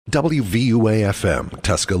WVUA-FM,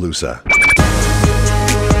 Tuscaloosa.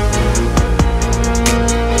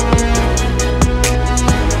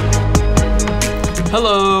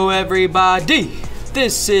 Hello, everybody.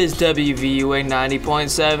 This is WVUA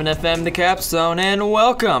 90.7 FM, the Capstone, and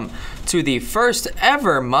welcome to the first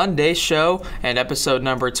ever Monday show and episode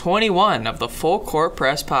number 21 of the Full Court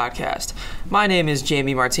Press Podcast. My name is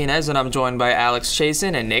Jamie Martinez, and I'm joined by Alex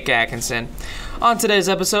Chasen and Nick Atkinson. On today's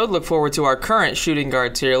episode, look forward to our current shooting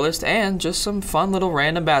guard tier list and just some fun little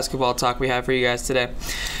random basketball talk we have for you guys today.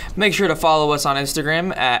 Make sure to follow us on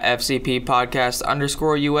Instagram at FCP Podcast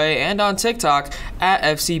 _UA and on TikTok at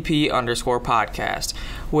FCP _podcast.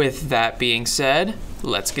 With that being said,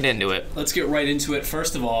 let's get into it. Let's get right into it.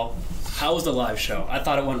 First of all, how was the live show? I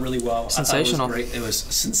thought it went really well. Sensational. I thought it was great. It was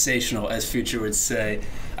sensational, as Future would say.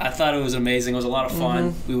 I thought it was amazing. It was a lot of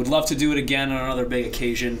fun. We would love to do it again on another big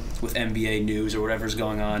occasion with NBA news or whatever's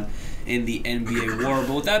going on in the NBA war.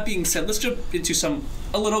 But with that being said, let's jump into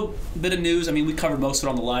a little bit of news. I mean, we covered most of it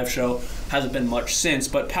on the live show. Hasn't been much since.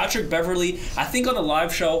 But Patrick Beverley, I think on the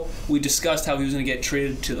live show, we discussed how he was going to get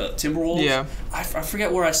traded to the Timberwolves. Yeah. I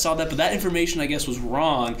forget where I saw that, but that information, I guess, was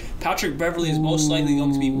wrong. Patrick Beverley is most likely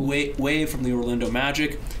going to be waived from the Orlando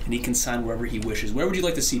Magic, and he can sign wherever he wishes. Where would you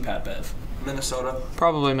like to see Pat Bev? Minnesota.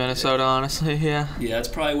 Probably Minnesota, honestly, yeah. Yeah, that's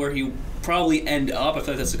probably where he probably end up. I feel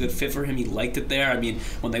like that's a good fit for him. He liked it there. I mean,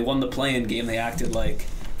 when they won the play-in game, they acted like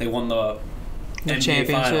they won the NBA championship.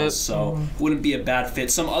 Finals, so it wouldn't be a bad fit.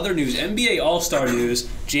 Some other news, NBA All-Star news.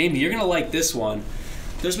 Jamie, you're going to like this one.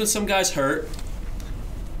 There's been some guys hurt.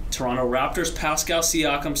 Toronto Raptors' Pascal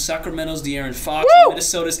Siakam, Sacramento's De'Aaron Fox, and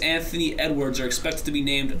Minnesota's Anthony Edwards are expected to be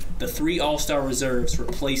named the 3 All-Star reserves,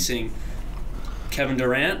 replacing Kevin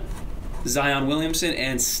Durant, Zion Williamson,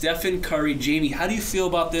 and Stephen Curry. Jamie, how do you feel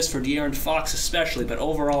about this for De'Aaron Fox especially, but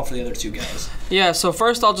overall for the other two guys? Yeah, so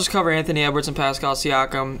first I'll just cover Anthony Edwards and Pascal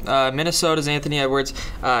Siakam. Minnesota's Anthony Edwards,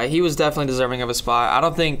 he was definitely deserving of a spot. I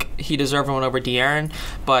don't think he deserved one over De'Aaron,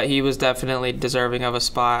 but he was definitely deserving of a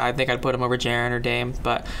spot. I think I'd put him over Jaren or Dame,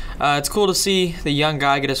 but it's cool to see the young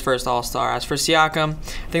guy get his first All-Star. As for Siakam,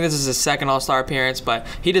 I think this is his second All-Star appearance, but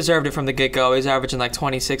he deserved it from the get-go. He's averaging like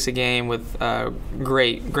 26 a game with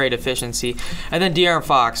great efficiency. And then De'Aaron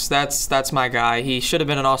Fox, that's my guy. He should have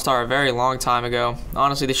been an All-Star a very long time ago.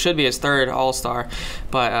 Honestly, this should be his third All-Star.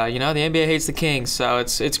 But, the NBA hates the Kings, so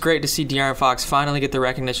it's great to see De'Aaron Fox finally get the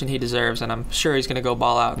recognition he deserves, and I'm sure he's going to go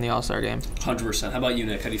ball out in the All-Star game. 100%. How about you,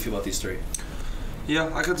 Nick? How do you feel about these three?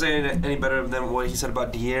 Yeah, I couldn't say any better than what he said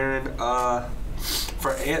about De'Aaron.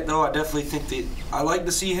 For Ant, though, I definitely think that I like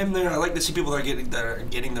to see him there. I like to see people that are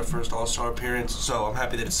getting their first All-Star appearance, so I'm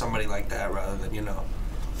happy that it's somebody like that rather than,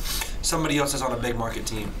 somebody else is on a big market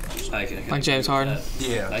team. Like James Harden.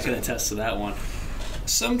 Yeah. I can attest to that one.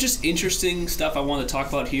 Some just interesting stuff I want to talk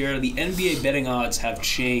about here. The NBA betting odds have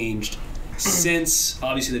changed since,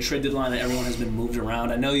 obviously, the trade deadline and everyone has been moved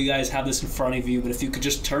around. I know you guys have this in front of you, but if you could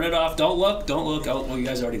just turn it off. Don't look. Oh, well, you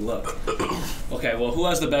guys already look. Okay, well, who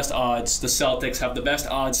has the best odds? The Celtics have the best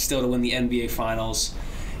odds still to win the NBA Finals.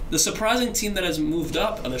 The surprising team that has moved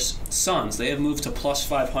up are the Suns. They have moved to plus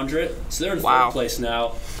 500, so they're in third place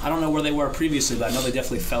now. I don't know where they were previously, but I know they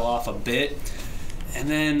definitely fell off a bit. And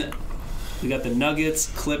then we got the Nuggets,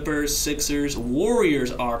 Clippers, Sixers.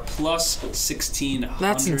 Warriors are plus 1,600.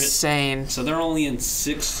 That's insane. So they're only in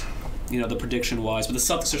 6th, the prediction-wise. But the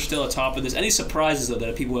Celtics are still atop of this. Any surprises, though,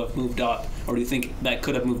 that people have moved up, or do you think that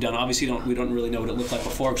could have moved down? Obviously, we don't really know what it looked like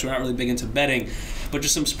before because we're not really big into betting. But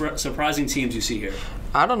just some surprising teams you see here.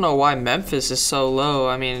 I don't know why Memphis is so low.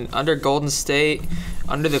 I mean, under Golden State,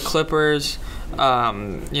 under the Clippers,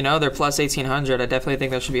 they're plus 1,800. I definitely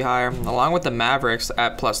think that should be higher. Along with the Mavericks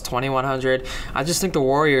at plus 2,100. I just think the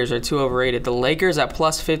Warriors are too overrated. The Lakers at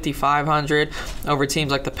plus 5,500 over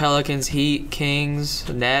teams like the Pelicans, Heat, Kings,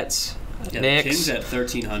 Nets. Yeah, Knicks. Kings at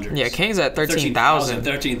 1,300. Yeah, Kings at 13,000.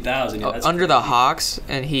 13,000. Yeah, under the Hawks,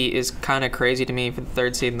 and he is kind of crazy to me for the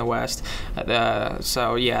third seed in the West.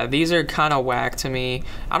 So, yeah, these are kind of whack to me.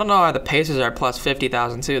 I don't know why the Pacers are plus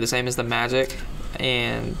 50,000 too, the same as the Magic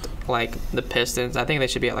and, the Pistons. I think they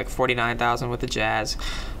should be at, 49,000 with the Jazz.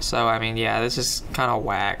 So, I mean, yeah, this is kind of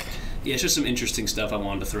whack. Yeah, it's just some interesting stuff I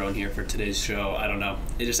wanted to throw in here for today's show. I don't know.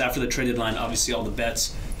 It just after the trade deadline, obviously all the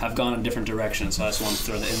bets have gone in different directions, so I just wanted to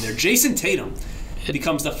throw that in there. Jason Tatum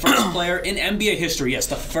becomes the first player in NBA history, yes,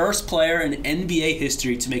 the first player in NBA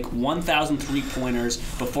history to make 1,000 three-pointers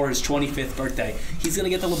before his 25th birthday. He's going to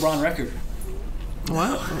get the LeBron record.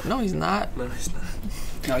 What? No, he's not. No, he's not.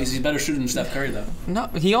 No, he's a better shooter than Steph Curry, though. No,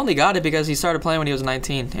 he only got it because he started playing when he was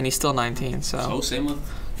 19, and he's still 19. So same with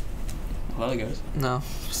a lot of guys. No.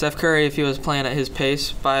 Steph Curry, if he was playing at his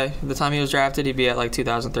pace by the time he was drafted, he'd be at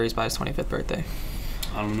 2,000 threes by his 25th birthday.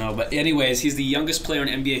 I don't know. But anyways, he's the youngest player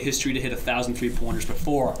in NBA history to hit 1,000 3-pointers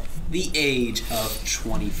before the age of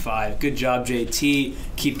 25. Good job, JT.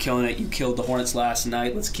 Keep killing it. You killed the Hornets last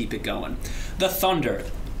night. Let's keep it going. The Thunder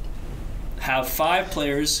have 5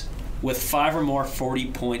 players with 5 or more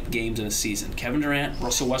 40-point games in a season. Kevin Durant,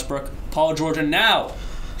 Russell Westbrook, Paul George, and now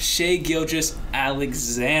Shai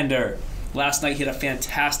Gilgeous-Alexander. Last night he had a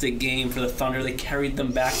fantastic game for the Thunder. They carried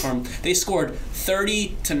them back from... They scored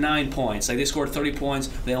 30 to 9 points. Like, they scored 30 points.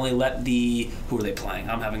 They only let the... Who are they playing?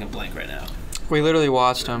 I'm having a blank right now. We literally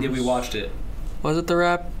watched them. Yeah, we watched it. Was it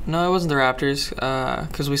the No, it wasn't the Raptors,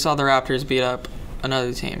 because we saw the Raptors beat up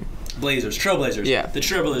another team. Trailblazers. Yeah. The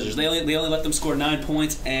Trailblazers. They only let them score 9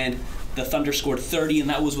 points, and the Thunder scored 30, and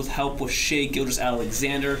that was with help with Shai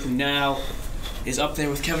Gilgeous-Alexander, who now is up there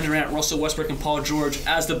with Kevin Durant, Russell Westbrook, and Paul George.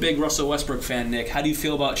 As the big Russell Westbrook fan, Nick, how do you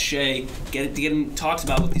feel about Shai getting talked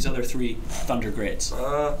about with these other 3 Thunder greats?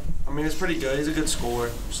 I mean, it's pretty good. He's a good scorer,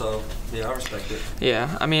 so yeah, I respect it.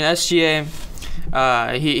 Yeah, I mean, SGA,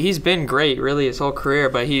 he's been great really his whole career,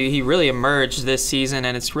 but he really emerged this season,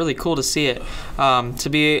 and it's really cool to see it. To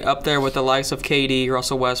be up there with the likes of KD,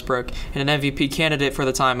 Russell Westbrook, and an MVP candidate for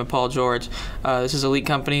the time of Paul George. This is elite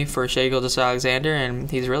company for Shai Gilgeous-Alexander, and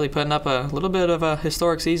he's really putting up a little bit of a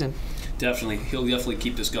historic season. Definitely. He'll definitely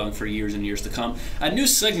keep this going for years and years to come. A new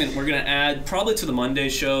segment we're going to add probably to the Monday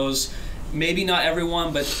shows. Maybe not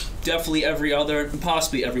everyone, but definitely every other,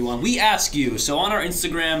 possibly everyone. We ask you. So on our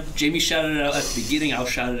Instagram, Jamie shouted it out at the beginning. I'll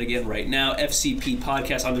shout it again right now. FCP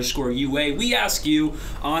Podcast _UA. We ask you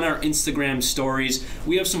on our Instagram stories.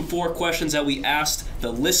 We have some 4 questions that we asked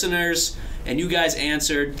the listeners, and you guys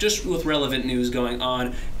answered just with relevant news going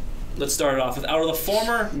on. Let's start it off with, out of the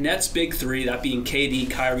former Nets big 3, that being KD,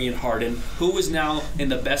 Kyrie, and Harden, who is now in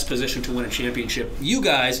the best position to win a championship? You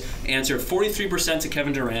guys answered 43% to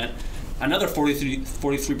Kevin Durant, another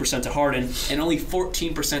 43% to Harden, and only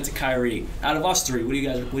 14% to Kyrie. Out of us 3, what are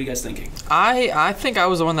you guys thinking? I think I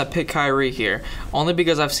was the one that picked Kyrie here, only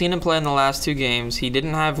because I've seen him play in the last 2 games. He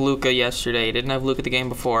didn't have Luka yesterday. He didn't have Luka the game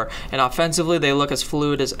before. And offensively, they look as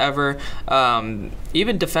fluid as ever.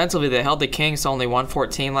 Even defensively, they held the Kings to only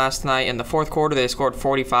 114 last night. In the fourth quarter, they scored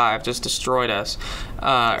 45, just destroyed us.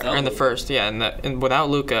 Or in the first, yeah, and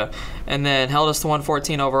without Luka. And then held us to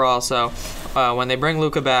 114 overall. So when they bring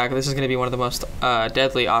Luka back, this is going to be one of the most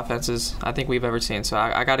deadly offenses I think we've ever seen. So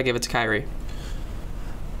I got to give it to Kyrie.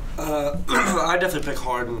 I definitely pick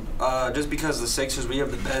Harden, just because the Sixers, we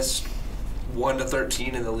have the best 1 to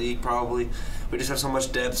 13 in the league probably. We just have so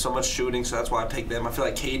much depth, so much shooting, so that's why I picked them. I feel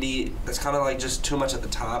like KD, that's kind of like just too much at the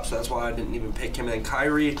top, so that's why I didn't even pick him. And then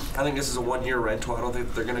Kyrie, I think this is a 1-year rental. I don't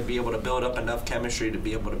think they're going to be able to build up enough chemistry to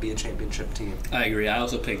be able to be a championship team. I agree. I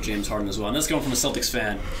also picked James Harden as well. And that's going from a Celtics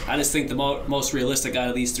fan. I just think the most realistic out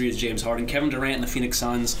of these 3 is James Harden. Kevin Durant and the Phoenix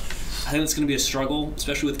Suns, I think it's going to be a struggle,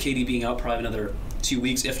 especially with KD being out probably another 2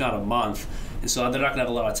 weeks, if not a month. And so they're not going to have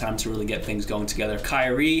a lot of time to really get things going together.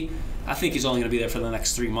 Kyrie, I think he's only going to be there for the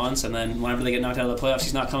next 3 months, and then whenever they get knocked out of the playoffs,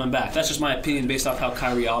 he's not coming back. That's just my opinion based off how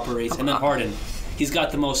Kyrie operates. And then Harden, he's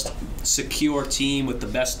got the most secure team with the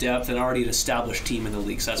best depth and already an established team in the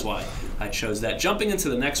league, so that's why I chose that. Jumping into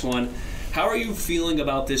the next one, how are you feeling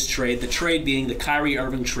about this trade? The trade being the Kyrie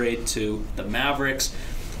Irving trade to the Mavericks.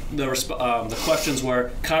 The questions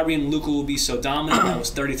were, Kyrie and Luka will be so dominant, that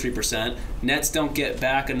was 33%. Nets don't get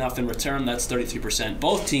back enough in return, that's 33%.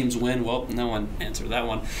 Both teams win, well, no one answered that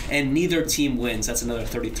one. And neither team wins, that's another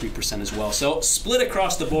 33% as well. So, split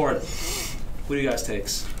across the board. What do you guys take?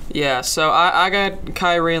 Yeah, so I got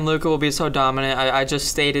Kyrie and Luka will be so dominant. I just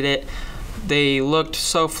stated it. They looked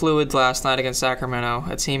so fluid last night against Sacramento,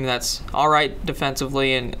 a team that's all right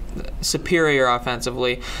defensively and superior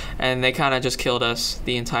offensively, and they kind of just killed us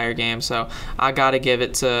the entire game. So I got to give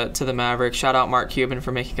it to the Mavericks. Shout out Mark Cuban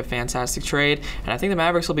for making a fantastic trade, and I think the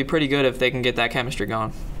Mavericks will be pretty good if they can get that chemistry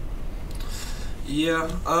going. Yeah,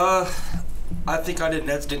 I think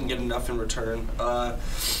Nets didn't get enough in return. I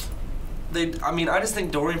just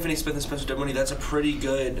think Dorian Finney-Smith and Spencer Dinwiddie, that's a pretty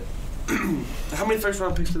good... How many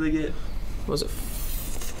first-round picks did they get? Was it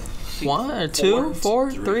 1 or 2,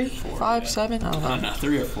 4, 3, 5, 7? I don't know. No,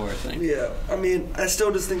 3 or 4, I think. Yeah, I mean, I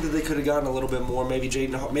still just think that they could have gotten a little bit more. Maybe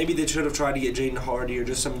they should have tried to get Jaden Hardy or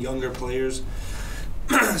just some younger players.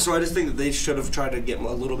 So I just think that they should have tried to get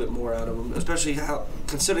a little bit more out of them, especially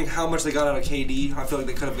considering how much they got out of KD. I feel like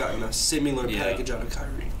they could have gotten a similar package out of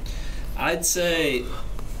Kyrie. I'd say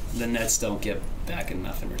the Nets don't get back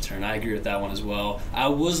enough in return. I agree with that one as well. I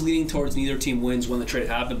was leaning towards neither team wins when the trade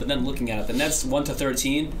happened, but then looking at it, the Nets 1 to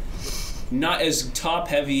 13, not as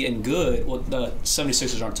top-heavy and good. Well, the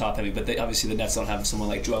 76ers aren't top-heavy, but obviously the Nets don't have someone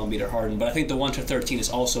like Joel Embiid or Harden. But I think the 1-13 is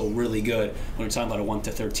also really good when we're talking about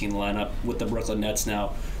a 1-13 lineup with the Brooklyn Nets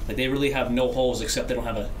now. Like, they really have no holes except they don't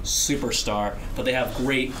have a superstar, but they have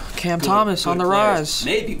great Cam Thomas on the players. rise.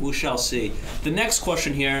 Maybe. We shall see. The next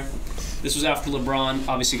question here, this was after LeBron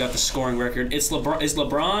obviously got the scoring record. Is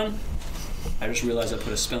LeBron... I just realized I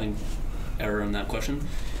put a spelling error in that question.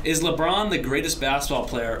 Is LeBron the greatest basketball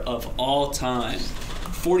player of all time?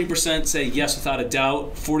 40% say yes without a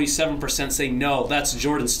doubt. 47% say no, that's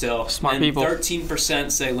Jordan still. Smart and people.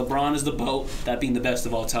 13% say LeBron is the GOAT, that being the best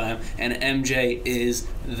of all time, and MJ is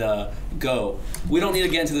the GOAT. We don't need to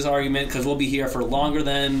get into this argument because we'll be here for longer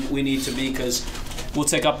than we need to be because we'll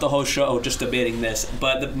take up the whole show just debating this.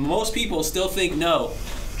 But most people still think no,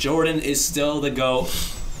 Jordan is still the GOAT.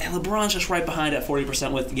 And LeBron's just right behind at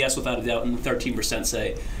 40% with yes without a doubt, and 13%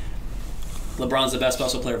 say LeBron's the best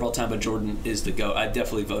basketball player of all time, but Jordan is the GOAT. I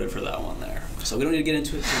definitely voted for that one there. So we don't need to get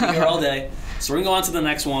into it. We'll be here all day. So we're going to go on to the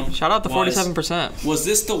next one. Shout out to 47%. Was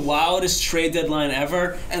this the wildest trade deadline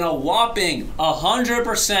ever? And a whopping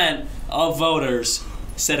 100% of voters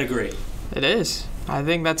said agree. It is. I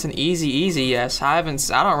think that's an easy yes. I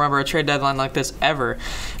don't remember a trade deadline like this ever.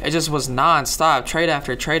 It just was nonstop, trade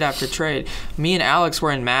after trade after trade. Me and Alex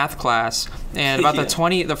were in math class, and about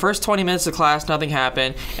the first 20 minutes of class, nothing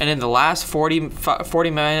happened, and in the last 40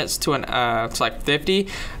 minutes to like 50,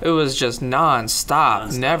 it was just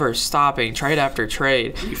nonstop, never stopping, trade after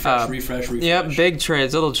trade. Refresh. Yep, big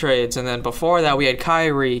trades, little trades, and then before that we had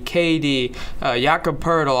Kyrie, KD, Jakob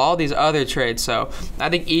Poeltl, all these other trades. So I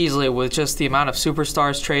think easily with just the amount of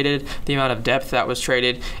superstars traded, the amount of depth that was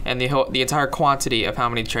traded, and the entire quantity of how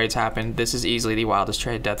many trades happened, this is easily the wildest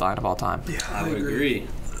trade deadline of all time. Yeah, I would agree.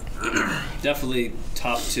 Definitely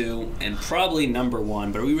top 2 and probably number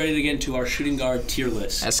 1. But are we ready to get into our shooting guard tier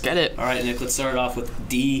list? Let's get it. All right, Nick, let's start off with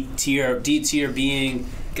D tier. D tier being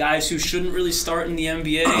guys who shouldn't really start in the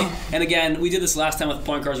NBA. And again, we did this last time with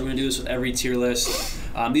point guards. We're going to do this with every tier list.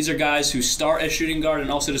 These are guys who start as shooting guard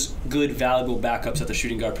and also just good, valuable backups at the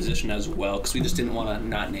shooting guard position as well, because we just didn't want to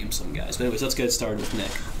not name some guys. But anyways, let's get started with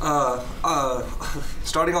Nick.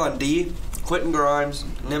 Starting on D, Quentin Grimes,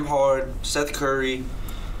 Nembhard, Seth Curry,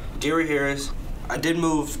 Gary Harris. I did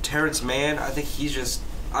move Terrence Mann.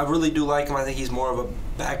 I really do like him. I think he's more of a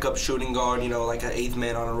backup shooting guard, like an 8th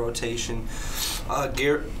man on a rotation.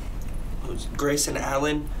 Grayson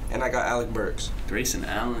Allen, and I got Alec Burks. Grayson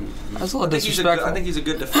Allen. That's a little disrespectful. I think he's a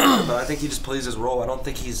good defender, but I think he just plays his role.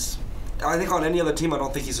 I think on any other team, I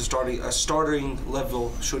don't think he's a starting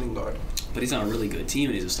level shooting guard. But he's on a really good team,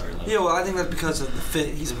 and he's a starting level. Yeah, well, I think that's because of the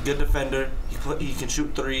fit. He's a good defender. He can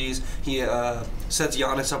shoot threes. He sets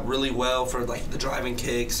Giannis up really well for like the driving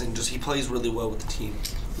kicks, and he plays really well with the team.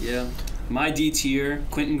 Yeah. My D tier,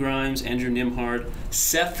 Quentin Grimes, Andrew Nembhard,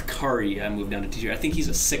 Seth Curry. I moved down to D tier. I think he's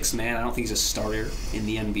a 6th man. I don't think he's a starter in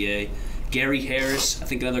the NBA. Gary Harris, I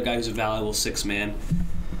think another guy who's a valuable 6th man.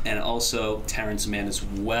 And also Terrence Mann as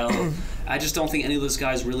well. I just don't think any of those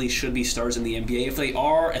guys really should be stars in the NBA. If they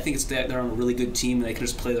are, I think it's that they're on a really good team and they can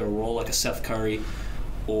just play their role like a Seth Curry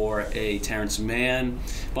or a Terrence Mann.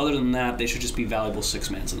 But other than that, they should just be valuable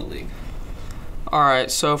 6-mans in the league. All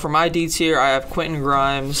right, so for my D tier, I have Quentin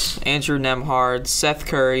Grimes, Andrew Nembhard, Seth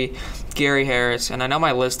Curry, Gary Harris, and I know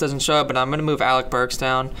my list doesn't show up, but I'm going to move Alec Burks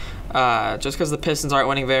down just because the Pistons aren't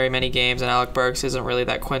winning very many games, and Alec Burks isn't really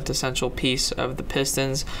that quintessential piece of the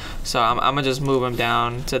Pistons, so I'm going to just move him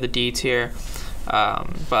down to the D tier. But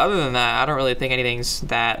other than that, I don't really think anything's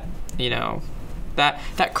that,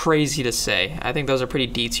 that crazy to say. I think those are pretty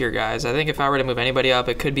D tier guys. I think if I were to move anybody up,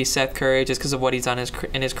 it could be Seth Curry just because of what he's done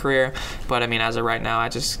in his career. But I mean, as of right now, I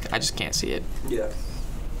just can't see it. Yeah.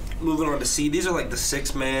 Moving on to C, these are like the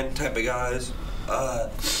 6-man type of guys.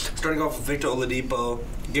 Starting off with Victor Oladipo,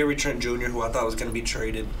 Gary Trent Jr., who I thought was going to be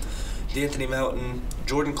traded, D'Anthony Melton,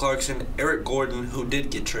 Jordan Clarkson, Eric Gordon, who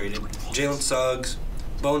did get traded, Jalen Suggs,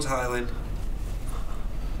 Bones Highland.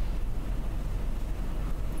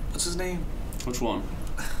 What's his name? Which one?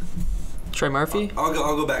 Trey Murphy? I'll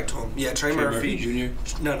go back to him. Yeah, Trey Murphy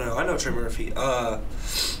Jr. No, I know Trey Murphy.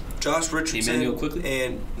 Josh Richardson. Emmanuel Quickly?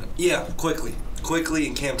 And Quickly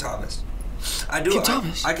and Cam Thomas. Cam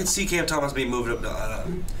Thomas. I could see Cam Thomas being moved up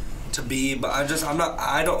to B, but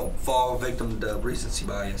I don't fall victim to recency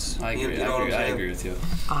bias. I agree. I agree with you.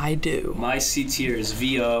 I do. My C tier is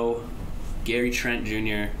VO, Gary Trent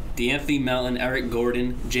Jr., D'Anthony Melton, Eric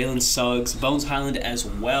Gordon, Jalen Suggs, Bones Highland as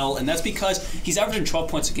well. And that's because he's averaging 12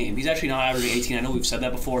 points a game. He's actually not averaging 18. I know we've said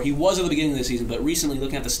that before. He was at the beginning of the season, but recently,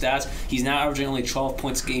 looking at the stats, he's now averaging only 12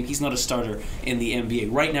 points a game. He's not a starter in the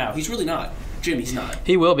NBA. Right now, he's really not. Jim, he's not.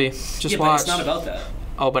 He will be. Just watch. But it's not about that.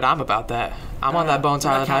 Oh, but I'm about that. I'm on that Bone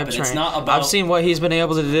Tyler hype train. It's not about, I've seen what he's been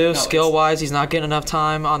able to do skill-wise. He's not getting enough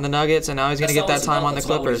time on the Nuggets, and now he's going to get that time on the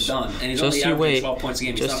Clippers. Just you wait. 12 points a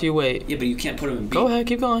game. Just you wait. Yeah, but you can't put him in B. Go ahead,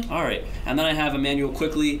 keep going. All right. And then I have Emmanuel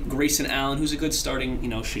Quickly, Grayson Allen, who's a good starting,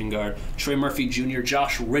 shooting guard, Trey Murphy Jr.,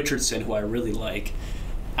 Josh Richardson, who I really like,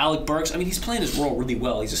 Alec Burks. I mean, he's playing his role really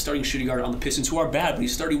well. He's a starting shooting guard on the Pistons, who are bad, but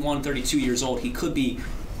he's 31, 32 years old. He could be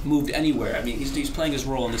moved anywhere. I mean, he's playing his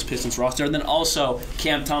role on this Pistons roster. And then also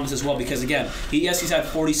Cam Thomas as well, because again, he's had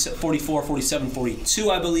 44, 47, 42,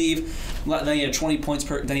 I believe. Then he had 20 points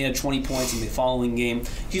in the following game.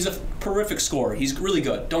 He's a terrific scorer. He's really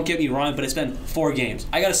good. Don't get me wrong, but it's been 4 games.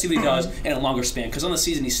 I got to see what he does in a longer span, because on the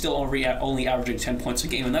season he's still only averaging 10 points a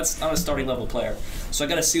game, and that's not a starting level player. So I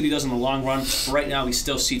got to see what he does in the long run. Right now, he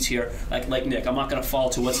still seats here like Nick. I'm not going to fall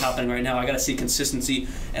to what's happening right now. I got to see consistency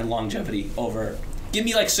and longevity over. Give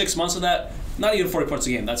me 6 months of that. Not even 40 points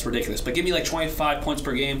a game. That's ridiculous. But give me 25 points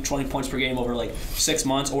per game, 20 points per game over 6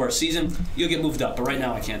 months or a season. You'll get moved up. But right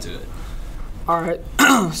now, I can't do it. All right.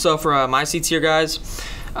 So for my C tier guys,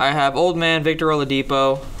 I have Old Man Victor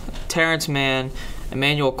Oladipo, Terrence Mann,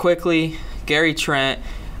 Emmanuel Quickly, Gary Trent,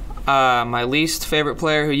 my least favorite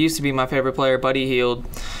player, who used to be my favorite player, Buddy Hield,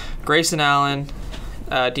 Grayson Allen,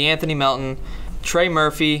 DeAnthony Melton, Trey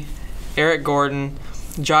Murphy, Eric Gordon,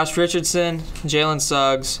 Josh Richardson, Jalen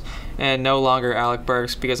Suggs, and no longer Alec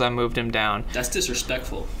Burks, because I moved him down. That's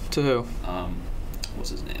disrespectful. To who? What's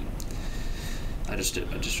his name?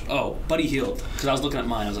 Buddy Hield. Because I was looking at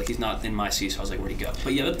mine. I was like, he's not in my C, so I was like, where'd he go?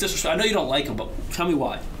 But yeah, that's disrespectful. I know you don't like him, but tell me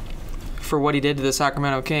why. For what he did to the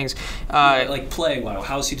Sacramento Kings. Playing well,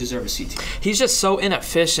 how does he deserve a C tier? He's just so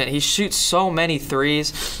inefficient. He shoots so many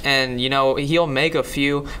threes, and he'll make a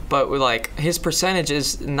few, but his percentage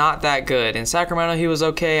is not that good. In Sacramento, he was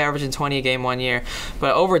okay, averaging 20 a game 1 year,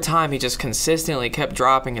 but over time, he just consistently kept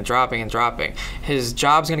dropping and dropping and dropping. His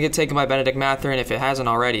job's gonna get taken by Benedict Mathurin if it hasn't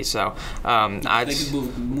already. So I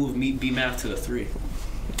think move B-Math to the 3.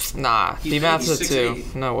 Nah, B-Math's a 2.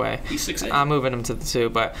 No way. He's 6'8". I'm moving him to the 2,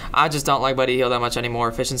 but I just don't like Buddy Hield that much anymore.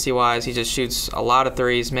 Efficiency-wise, he just shoots a lot of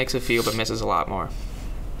threes, makes a few, but misses a lot more.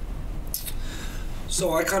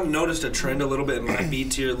 So I kind of noticed a trend a little bit in my B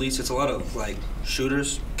tier, at least. It's a lot of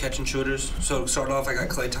shooters, catching shooters. So starting off, I got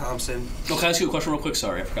Klay Thompson. Oh, can I ask you a question real quick?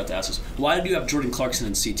 Sorry, I forgot to ask this. Why did you have Jordan Clarkson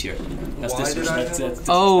in C tier? That's disrespectful.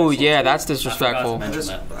 Oh yeah, that's disrespectful.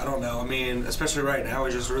 I don't know. I mean, especially right now,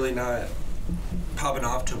 he's just really not popping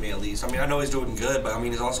off to me, at least. I mean, I know he's doing good, but I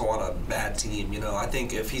mean, he's also on a bad team. I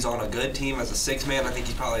think if he's on a good team as a 6th man, I think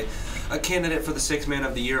he's probably a candidate for the 6th man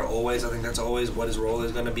of the year always. I think that's always what his role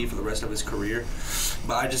is going to be for the rest of his career.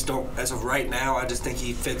 But I just don't, as of right now, I just think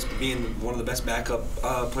he fits being one of the best backup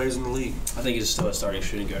players in the league. I think he's still a starting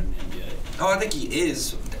shooting guard in the NBA. Oh, I think he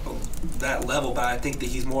is that level, but I think that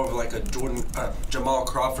he's more of a Jamal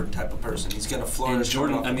Crawford type of person. He's going to flourish.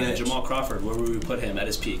 Jamal Crawford, where would we put him at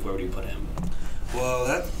his peak? Where would you put him? Well,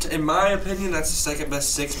 that, in my opinion, that's the 2nd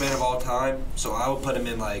best 6th man of all time. So I would put him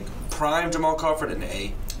in prime Jamal Crawford in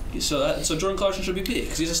A. So Jordan Clarkson should be B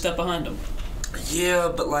because he's a step behind him.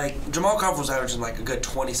 Yeah, but Jamal Crawford was averaging a good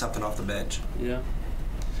 20-something off the bench. Yeah.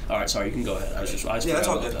 All right, sorry, you can go ahead. Yeah, that's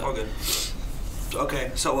all good. All good.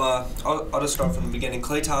 Okay, so I'll just start from the beginning.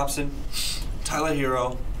 Klay Thompson, Tyler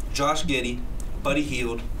Hero, Josh Giddey, Buddy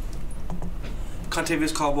Hield,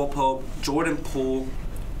 Contavious Caldwell-Pope, Jordan Poole,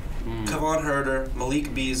 Kevon Huerter,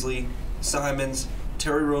 Malik Beasley, Simons,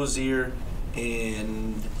 Terry Rozier,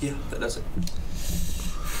 and yeah, that's it.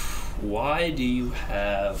 Why do you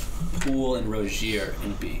have Poole and Rozier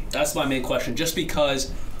in B? That's my main question. Just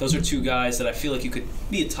because those are 2 guys that I feel like you could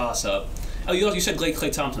be a toss-up. Oh, you said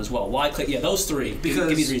Klay Thompson as well. Why Klay? Yeah, those 3. Because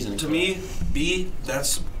give me the reason. To me, B,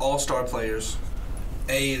 that's all-star players.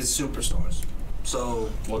 A is superstars.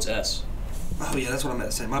 So what's S? Oh yeah, that's what I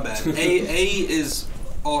meant to say. My bad. A is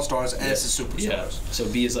all-stars, S is superstars. Yeah. So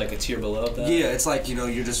B is a tier below that? Yeah,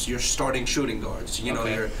 it's you're starting shooting guards.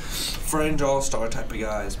 You're fringe all-star type of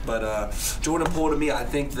guys. But Jordan Poole, to me, I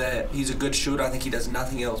think that he's a good shooter. I think he does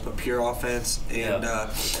nothing else but pure offense. And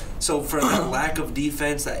so for that lack of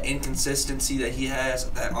defense, that inconsistency that he has,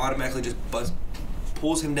 that automatically just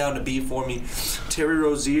pulls him down to B for me. Terry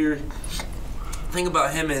Rozier, the thing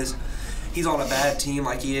about him is he's on a bad team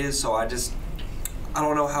like he is, so I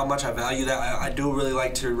don't know how much I value that. I do really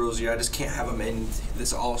like Terry Rozier. I just can't have him in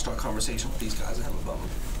this all-star conversation with these guys I have above him.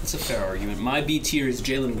 That's a fair argument. My B tier is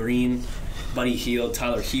Jalen Green, Buddy Hield,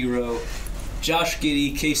 Tyler Hero, Josh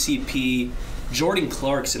Giddey, KCP, Jordan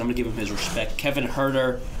Clarkson. I'm going to give him his respect. Kevin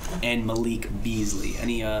Huerter, and Malik Beasley.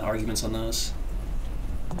 Any arguments on those?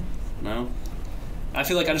 No? I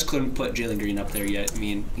feel like I just couldn't put Jalen Green up there yet. I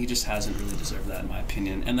mean, he just hasn't really deserved that in my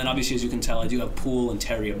opinion. And then obviously, as you can tell, I do have Poole and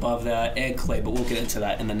Terry above that, and Clay, but we'll get into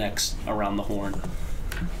that in the next Around the Horn.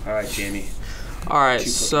 All right, Jamie. All right,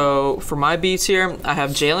 so for my beats here, I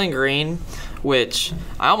have Jalen Green, which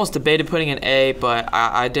I almost debated putting an A, but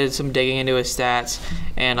I did some digging into his stats,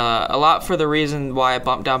 and a lot for the reason why I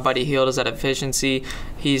bumped down Buddy Hield is that efficiency.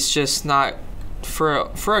 He's just not, for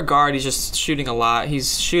a guard, he's just shooting a lot.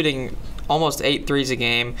 He's shooting almost 8 threes a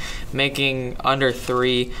game, making under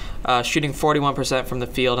 3, shooting 41% from the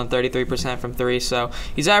field and 33% from 3. So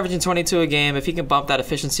he's averaging 22 a game. If he can bump that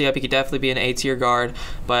efficiency up, he could definitely be an A-tier guard.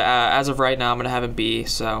 But as of right now, I'm going to have him B.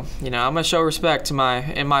 So, I'm going to show respect to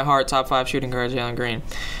in my heart, top 5 shooting guard, Jalen Green.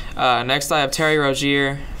 Next, I have Terry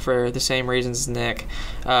Rozier for the same reasons as Nick.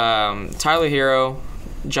 Tyler Hero,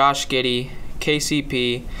 Josh Giddey,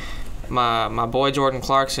 KCP, my boy Jordan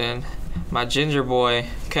Clarkson, my ginger boy,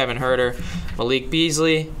 Kevin Huerter, Malik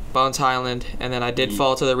Beasley, Bones Highland, and then I did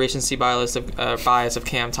fall to the recency bias of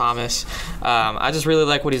Cam Thomas. I just really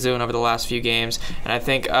like what he's doing over the last few games, and I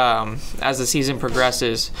think as the season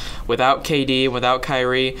progresses, without KD, without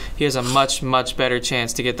Kyrie, he has a much, much better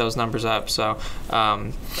chance to get those numbers up. So,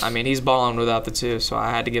 he's balling without the two, so I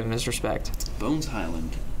had to give him his respect. Bones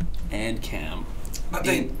Highland and Cam. I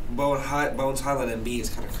think Bones Highland and B is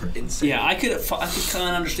kind of insane. Yeah, I could kind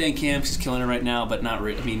of understand Cam because he's killing it right now, but not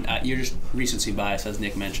really. You're just recency bias, as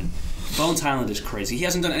Nick mentioned. Bones Highland is crazy. He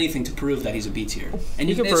hasn't done anything to prove that he's a B tier. And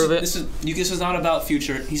you can prove it. This is not about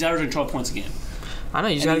future. He's averaging 12 points a game. I know,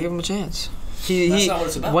 you just got to give him a chance. That's not what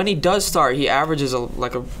it's about. When he does start, he averages a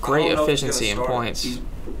great efficiency in points.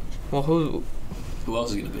 Well, who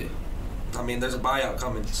else is going to be? There's a buyout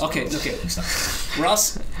coming. So. Okay, stop.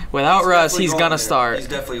 Russ? Without Russ, he's going to start. He's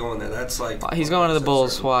definitely going there. That's he's going to the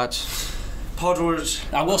Bulls. Certain. Watch. Paul George.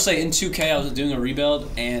 I will say, in 2K, I was doing a rebuild,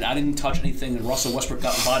 and I didn't touch anything, and Russell Westbrook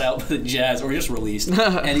got bought out by the Jazz, or just released,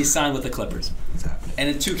 and he signed with the Clippers. And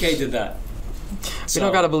in 2K did that. We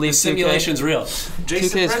don't got to believe the simulation's 2K. Real.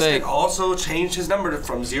 Jason Preston also changed his number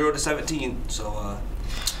from 0 to 17, so...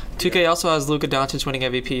 2K also has Luka Doncic winning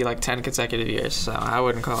MVP 10 consecutive years, so I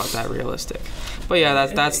wouldn't call it that realistic. But yeah,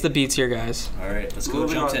 that's the B tier, guys. All right, let's go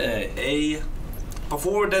jump to A.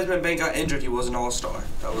 Before Desmond Bain got injured, he was an all-star.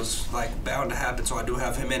 That was bound to happen, so I do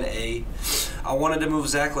have him in A. I wanted to move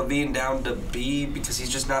Zach LaVine down to B because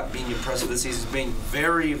he's just not being impressive this season. He's being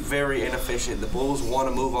very, very inefficient. The Bulls want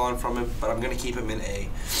to move on from him, but I'm going to keep him in A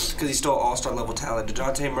because he's still all-star level talent.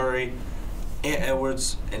 DeJounte Murray, Ant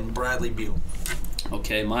Edwards, and Bradley Beal.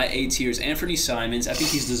 Okay, my A tier is Anthony Simons. I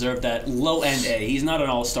think he's deserved that low-end A. He's not an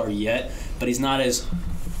all-star yet, but he's not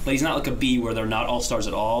like a B where they're not all-stars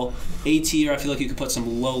at all. A tier, I feel like you could put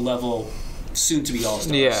some low-level, soon-to-be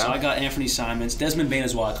all-stars. Yeah. So I got Anthony Simons. Desmond Bain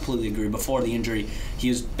as well, I completely agree. Before the injury, he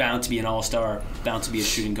was bound to be an all-star, bound to be a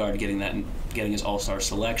shooting guard, getting his all-star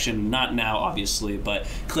selection. Not now, obviously, but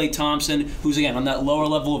Klay Thompson, who's, again, on that lower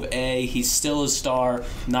level of A, he's still a star,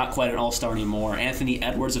 not quite an all-star anymore. Anthony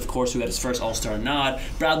Edwards, of course, who had his first all-star nod.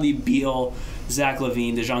 Bradley Beal, Zach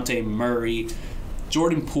LaVine, DeJounte Murray,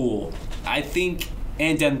 Jordan Poole,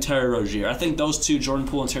 and then Terry Rozier. I think those two, Jordan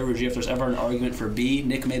Poole and Terry Rozier, if there's ever an argument for B,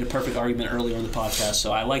 Nick made a perfect argument earlier in the podcast,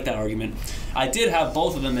 so I like that argument. I did have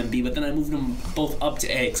both of them in B, but then I moved them both up to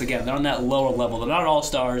A, because again, they're on that lower level. They're not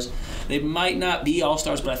all-stars. They might not be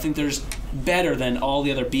all-stars, but I think there's better than all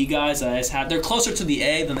the other B guys that I just had. They're closer to the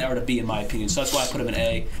A than they are to B, in my opinion, so that's why I put them in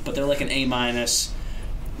A, but they're like an A-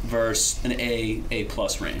 versus an A+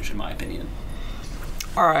 range, in my opinion.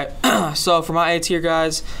 All right, so for my A tier,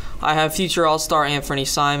 guys, I have future all-star Anthony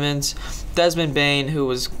Simons, Desmond Bain, who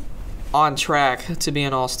was on track to be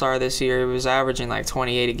an all-star this year. He was averaging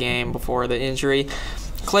 28 a game before the injury.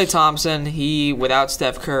 Klay Thompson, he, without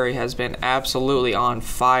Steph Curry, has been absolutely on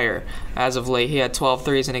fire as of late. He had 12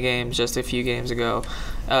 threes in a game just a few games ago.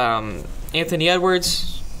 Anthony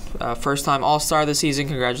Edwards, first-time all-star this season.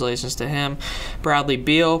 Congratulations to him. Bradley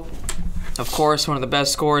Beal, of course, one of the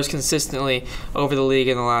best scorers consistently over the league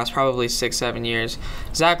in the last probably 6-7 years.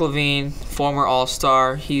 Zach LaVine, former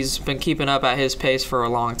All-Star. He's been keeping up at his pace for a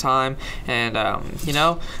long time. And,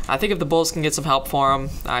 I think if the Bulls can get some help for him,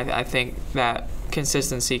 I think that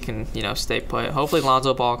consistency can, stay put. Hopefully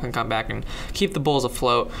Lonzo Ball can come back and keep the Bulls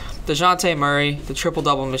afloat. DeJounte Murray, the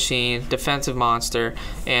triple-double machine, defensive monster,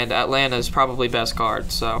 and Atlanta's probably best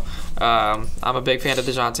guard. So I'm a big fan of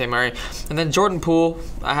DeJounte Murray. And then Jordan Poole,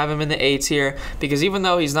 I have him in the A tier because even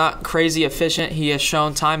though he's not crazy efficient, he has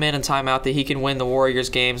shown time in and time out that he can win the Warriors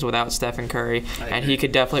games without Stephen Curry, and he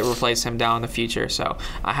could definitely replace him down in the future. So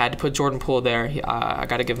I had to put Jordan Poole there. I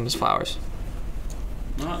got to give him his flowers.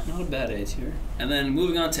 Not a bad A tier. And then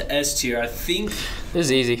moving on to S tier, I think... This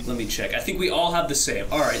is easy. Let me check. I think we all have the same.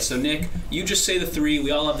 All right, so Nick, you just say the 3.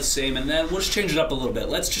 We all have the same, and then we'll just change it up a little bit.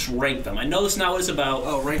 Let's just rank them. I know that's not what it's about.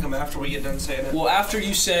 Oh, rank them after we get done saying it? Well, after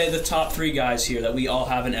you say the top 3 guys here that we all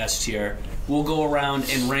have an S tier, we'll go around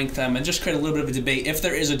and rank them and just create a little bit of a debate. If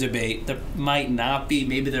there is a debate, there might not be.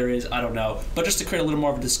 Maybe there is. I don't know. But just to create a little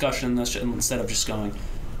more of a discussion instead of just going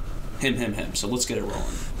him. So let's get it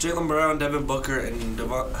rolling. Jaylen Brown, Devin Booker, and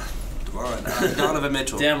Donovan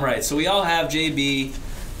Mitchell. Damn right. So we all have JB,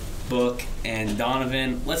 Book, and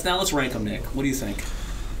Donovan. Let's rank them, Nick. What do you think?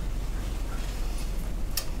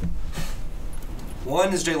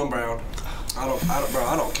 1 is Jaylen Brown. I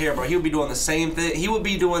don't care, bro. He would be doing the same thing. He would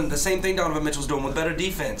be doing the same thing Donovan Mitchell's doing with better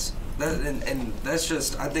defense. And that's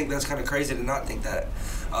just, I think that's kind of crazy to not think that.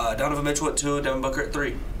 Donovan Mitchell at 2, Devin Booker at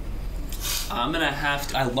 3. I'm going to have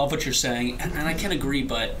to... I love what you're saying, and I can agree,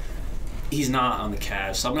 but he's not on the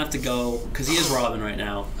Cavs. So I'm going to have to go... Because he is Robin right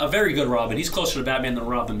now. A very good Robin. He's closer to Batman than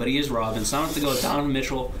Robin, but he is Robin. So I'm going to have to go with Donovan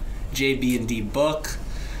Mitchell, JB, and D. Book.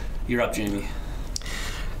 You're up, Jamie.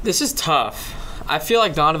 This is tough. I feel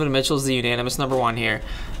like Donovan Mitchell is the unanimous number 1 here.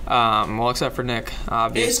 Well, except for Nick,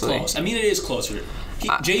 obviously. It is close. I mean, it is closer.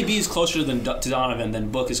 JB is closer to Donovan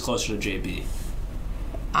than Book is closer to JB.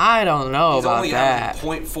 I don't know about that. He's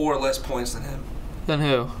only 0.4 less points than him. Than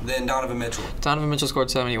who? Than Donovan Mitchell. Donovan Mitchell scored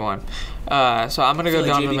 71. So I'm going to go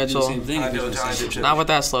Donovan Mitchell. Not with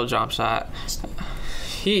that slow jump shot.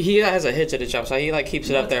 He has a hitch at a jump shot. He keeps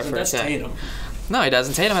it up there for a second. No, he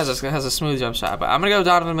doesn't. Tatum has a smooth jump shot, but I'm going to go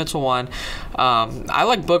Donovan Mitchell 1. I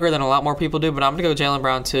like Booker than a lot more people do, but I'm going to go Jaylen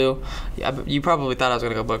Brown 2. Yeah, you probably thought I was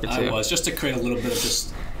going to go Booker 2. I was, just to create a little bit of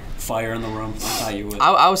just fire in the room. I thought you would.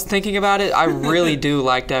 I was thinking about it. I really do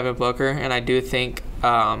like Devin Booker, and I do think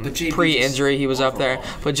pre-injury he was up there.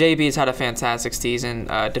 But JB's had a fantastic season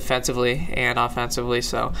defensively and offensively,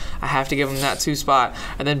 so I have to give him that 2 spot.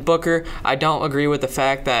 And then Booker, I don't agree with the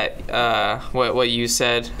fact that what you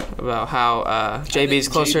said about how JB's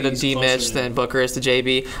closer to D. Mitch than Booker is to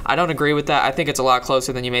JB. I don't agree with that. I think it's a lot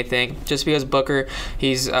closer than you may think. Just because Booker,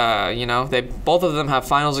 he's they both of them have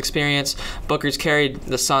finals experience. Booker's carried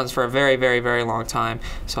the Suns for a very, very, very long time.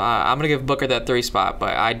 So I'm gonna give Booker that 3 spot,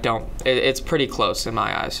 but I don't. It's pretty close in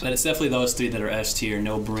my eyes. And it's definitely those 3 that are S tier,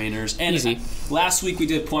 no brainers. And easy. Last week we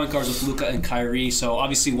did point guards with Luka and Kyrie, so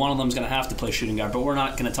obviously one of them is going to have to play shooting guard, but we're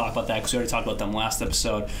not going to talk about that because we already talked about them last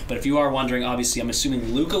episode. But if you are wondering, obviously I'm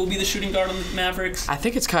assuming Luka will be the shooting guard on the Mavericks. I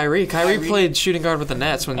think it's Kyrie. Kyrie played shooting guard with the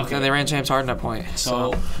Nets when they ran James Harden at point.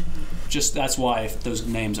 So just that's why if those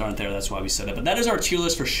names aren't there, that's why we said it. But that is our tier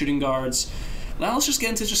list for shooting guards. Now let's just get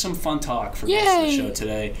into just some fun talk for the rest of the show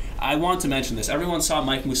today. I want to mention this. Everyone saw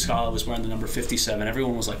Mike Muscala was wearing the number 57.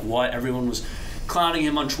 Everyone was like, what? Everyone was clowning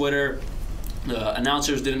him on Twitter. The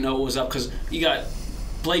announcers didn't know what was up because you got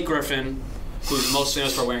Blake Griffin, who's most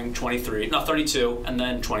famous for wearing 32, and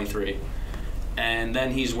then 23. And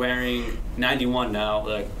then he's wearing 91 now.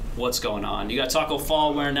 Like, what's going on? You got Taco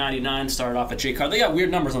Fall wearing 99, started off at J. Carr. They got weird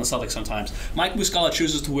numbers on the Celtics sometimes. Mike Muscala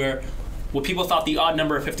chooses to wear what people thought the odd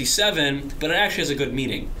number of 57, but it actually has a good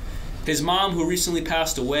meaning. His mom, who recently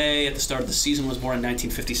passed away at the start of the season, was born in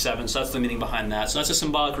 1957, so that's the meaning behind that. So that's a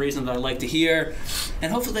symbolic reason that I'd like to hear,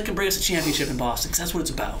 and hopefully that can bring us a championship in Boston, because that's what it's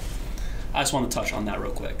about. I just want to touch on that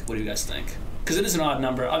real quick. What do you guys think? Because it is an odd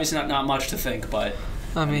number. Obviously not much to think, but...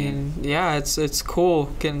 I mean, yeah, it's cool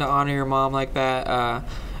getting to honor your mom like that.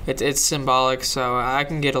 It's symbolic, so I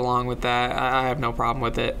can get along with that. I have no problem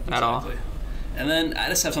with it at all. And then I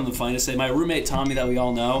just have something funny to say. My roommate Tommy, that we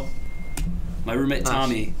all know,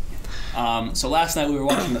 Tommy. So last night we were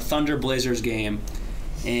watching the Thunder Blazers game,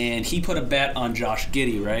 and he put a bet on Josh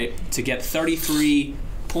Giddey, right, to get 33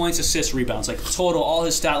 points, assists, rebounds. Like total, all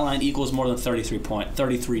his stat line equals more than 33 points.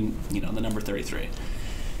 33, the number 33.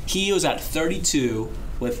 He was at 32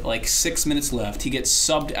 with like 6 minutes left. He gets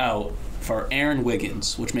subbed out for Aaron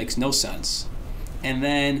Wiggins, which makes no sense. And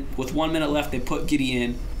then with 1 minute left, they put Giddey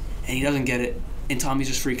in, and he doesn't get it. And Tommy's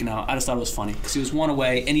just freaking out. I just thought it was funny because he was 1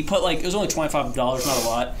 away, and he put it was only $25, not a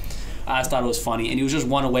lot. I just thought it was funny, and he was just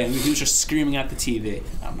 1 away, and he was just screaming at the TV.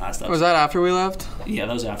 Was that after we left? Yeah,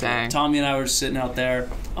 that was after. Dang. Tommy and I were sitting out there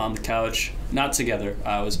on the couch, not together.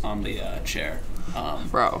 I was on the chair.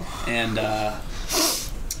 Bro. And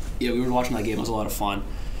we were watching that game. It was a lot of fun.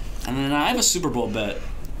 And then I have a Super Bowl bet.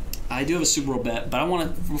 I do have a Super Bowl bet, but I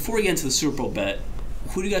want to, before we get into the Super Bowl bet,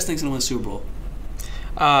 who do you guys think is going to win the Super Bowl?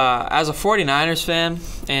 As a 49ers fan,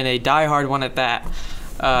 and a diehard one at that,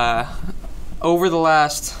 over the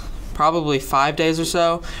last probably 5 days or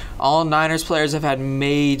so, all Niners players have had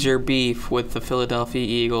major beef with the Philadelphia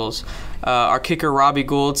Eagles. Our kicker, Robbie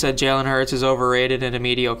Gould, said Jalen Hurts is overrated and a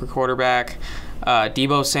mediocre quarterback.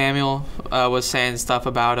 Debo Samuel was saying stuff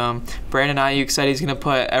about him. Brandon Ayuk said he's going to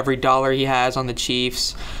put every dollar he has on the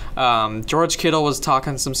Chiefs. George Kittle was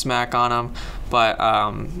talking some smack on him, but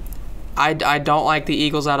I don't like the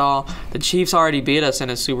Eagles at all. The Chiefs already beat us in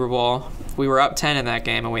a Super Bowl. We were up 10 in that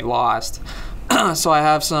game and we lost. So I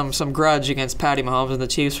have some grudge against Patty Mahomes and the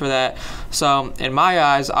Chiefs for that. So in my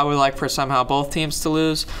eyes, I would like for somehow both teams to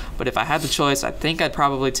lose. But if I had the choice, I think I'd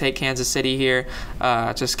probably take Kansas City here.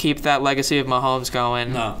 Just keep that legacy of Mahomes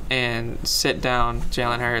going and sit down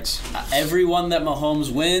Jalen Hurts. Everyone that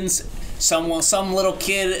Mahomes wins, some little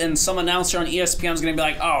kid and some announcer on ESPN is going to be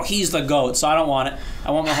like, oh, he's the GOAT, so I don't want it.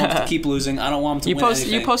 I want Mahomes to keep losing. I don't want him to win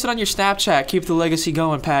anything. You posted on your Snapchat, keep the legacy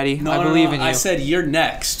going, Patty. I believe in you. I said, you're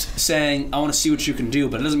next, saying, I want to see what you can do,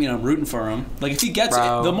 but it doesn't mean I'm rooting for him. Like, if he gets it,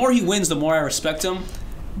 the more he wins, the more I respect him.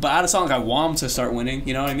 But I don't sound like I want him to start winning,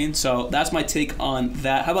 you know what I mean? So that's my take on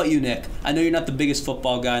that. How about you, Nick? I know you're not the biggest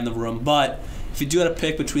football guy in the room, but if you do have to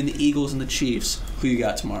pick between the Eagles and the Chiefs, who you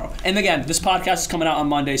got tomorrow? And again, this podcast is coming out on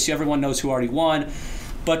Monday, so everyone knows who already won.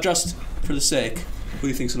 But just for the sake, who do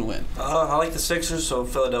you think's going to win? I like the Sixers, so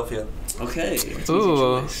Philadelphia. Okay.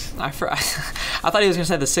 Ooh, I thought he was going to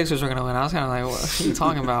say the Sixers were going to win. I was kind of like, what are you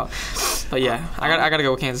talking about? But yeah, I got to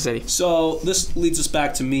go with Kansas City. So this leads us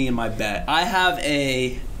back to me and my bet. I have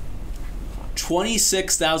a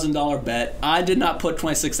 $26,000 bet. I did not put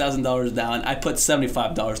 $26,000 down. I put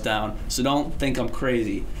 $75 down. So don't think I'm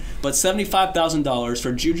crazy. But $75,000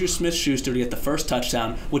 for Juju Smith-Schuster to get the first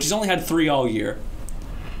touchdown, which he's only had 3 all year.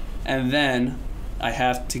 And then I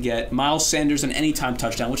have to get Miles Sanders an anytime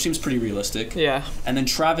touchdown, which seems pretty realistic. Yeah. And then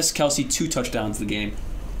Travis Kelce 2 touchdowns the game.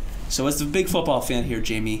 So as the big football fan here,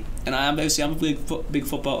 Jamie, and I'm a big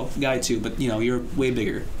football guy too, but you're way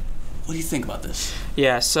bigger. What do you think about this?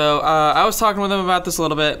 Yeah, so I was talking with him about this a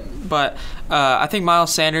little bit, but I think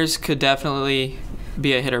Miles Sanders could definitely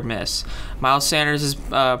be a hit or miss. Miles Sanders is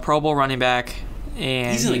Pro Bowl running back,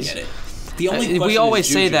 and he's going to get it. The only question we always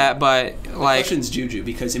is say that, but the question's Juju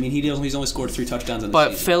because he's only scored 3 touchdowns in the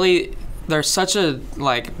season. But Philly, there's such a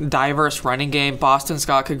diverse running game. Boston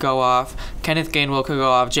Scott could go off. Kenneth Gainwell could go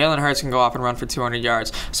off. Jalen Hurts can go off and run for 200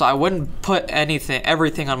 yards. So I wouldn't put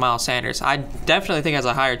everything on Miles Sanders. I definitely think he has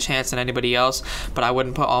a higher chance than anybody else, but I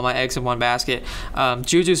wouldn't put all my eggs in one basket.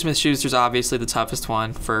 Juju Smith-Schuster's obviously the toughest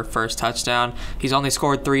one for first touchdown. He's only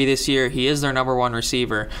scored 3 this year. He is their number 1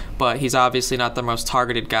 receiver, but he's obviously not the most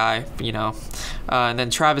targeted guy, And then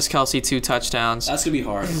Travis Kelce 2 touchdowns. That's going to be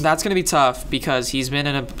hard. That's going to be tough because he's been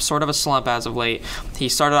in a sort of a slump as of late. He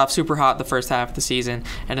started off super hot the first half of the season,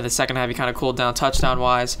 and in the second half he kind of cooled down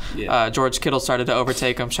touchdown-wise. Yeah. George Kittle started to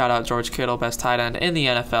overtake him. Shout out George Kittle, best tight end in the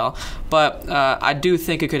NFL. But I do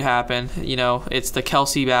think it could happen. It's the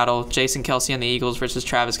Kelce battle, Jason Kelce on the Eagles versus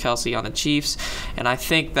Travis Kelce on the Chiefs, and I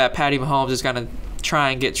think that Patty Mahomes is going to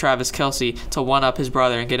try and get Travis Kelce to one-up his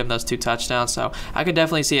brother and get him those 2 touchdowns. So I could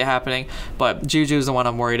definitely see it happening, but Juju's the one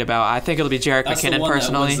I'm worried about. I think it'll be Jerick McKinnon the one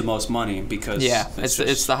personally. That wins the most money because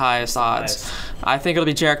it's the highest odds. I think it'll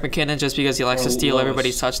be Jerick McKinnon just because he likes to steal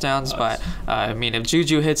everybody's touchdowns. But if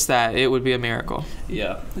Juju hits that, it would be a miracle.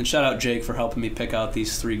 Yeah, and shout out Jake for helping me pick out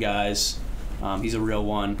these 3 guys. He's a real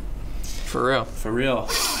one. For real. For real.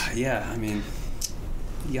 Yeah, you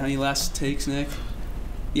got any last takes, Nick?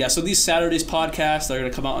 Yeah, so these Saturdays podcasts, they're going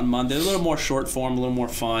to come out on Monday. They're a little more short form, a little more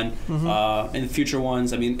fun. Mm-hmm. In the future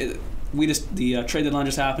ones, the trade deadline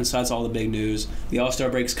just happened, so that's all the big news. The All-Star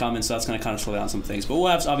break's coming, so that's going to kind of slow down some things. But we'll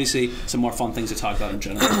have, obviously, some more fun things to talk about in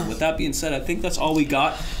general. With that being said, I think that's all we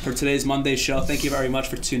got for today's Monday show. Thank you very much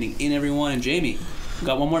for tuning in, everyone. And Jamie, we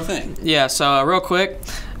got one more thing. Yeah, so real quick,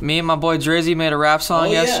 me and my boy Drizzy made a rap song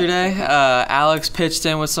yesterday. Alex pitched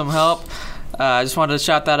in with some help. I just wanted to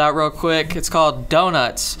shout that out real quick. It's called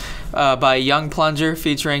Donuts by Young Plunger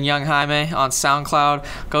featuring Young Jaime on SoundCloud.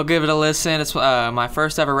 Go give it a listen. It's my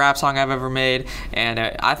first ever rap song I've ever made, and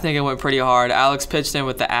I think it went pretty hard. Alex pitched in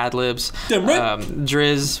with the ad-libs.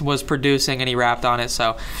 Driz was producing, and he rapped on it.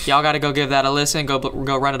 So y'all got to go give that a listen. Go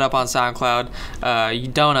run it up on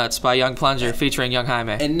SoundCloud. Donuts by Young Plunger featuring Young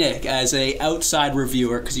Jaime. And Nick, as a outside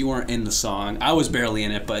reviewer, because you weren't in the song, I was barely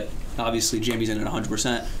in it, but obviously Jamie's in it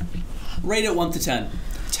 100%. Rate it 1 to 10.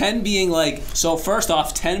 10 being first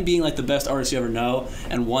off, 10 being the best artist you ever know,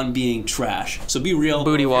 and 1 being trash. So be real.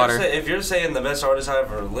 Booty water. If you're saying the best artist I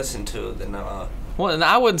ever listened to, then Well,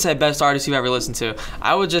 I wouldn't say best artist you've ever listened to.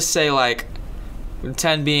 I would just say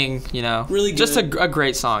 10 being, really good. Just a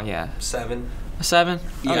great song, yeah. 7. A 7?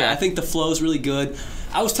 Yeah, okay. I think the flow's really good.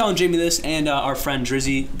 I was telling Jamie this and our friend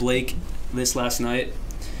Drizzy Blake this last night.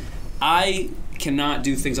 I cannot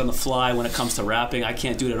do things on the fly when it comes to rapping. I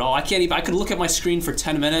can't do it at all. I could look at my screen for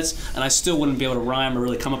 10 minutes and I still wouldn't be able to rhyme or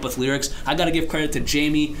really come up with lyrics. I got to give credit to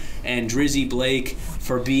Jamie and Drizzy Blake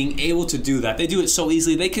for being able to do that. They do it so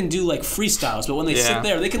easily. They can do like freestyles, but when they sit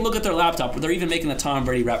there, they can look at their laptop. They're even making a Tom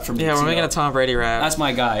Brady rap for me. Yeah, we're making a Tom Brady rap. That's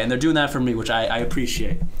my guy, and they're doing that for me, which I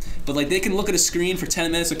appreciate. But like they can look at a screen for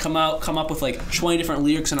 10 minutes and come up with like 20 different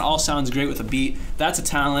lyrics, and it all sounds great with a beat. That's a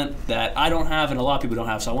talent that I don't have, and a lot of people don't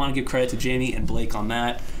have. So I want to give credit to Jamie and Blake on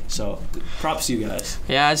that. So props to you guys.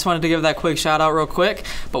 Yeah, I just wanted to give that quick shout out real quick.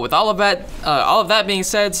 But with all of that being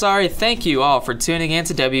said, thank you all for tuning in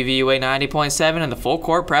to WVUA 90.7 and the Full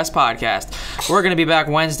Court Press Podcast. We're going to be back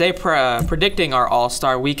Wednesday predicting our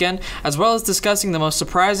All-Star Weekend, as well as discussing the most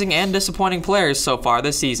surprising and disappointing players so far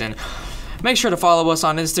this season. Make sure to follow us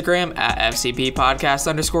on Instagram at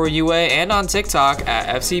FCP_podcast_UA and on TikTok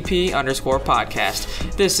at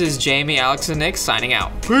FCP_podcast. This is Jamie, Alex, and Nick signing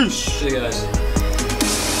out. Peace. See you guys.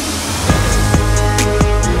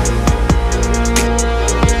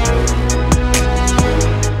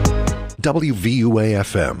 WVUA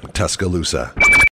FM, Tuscaloosa.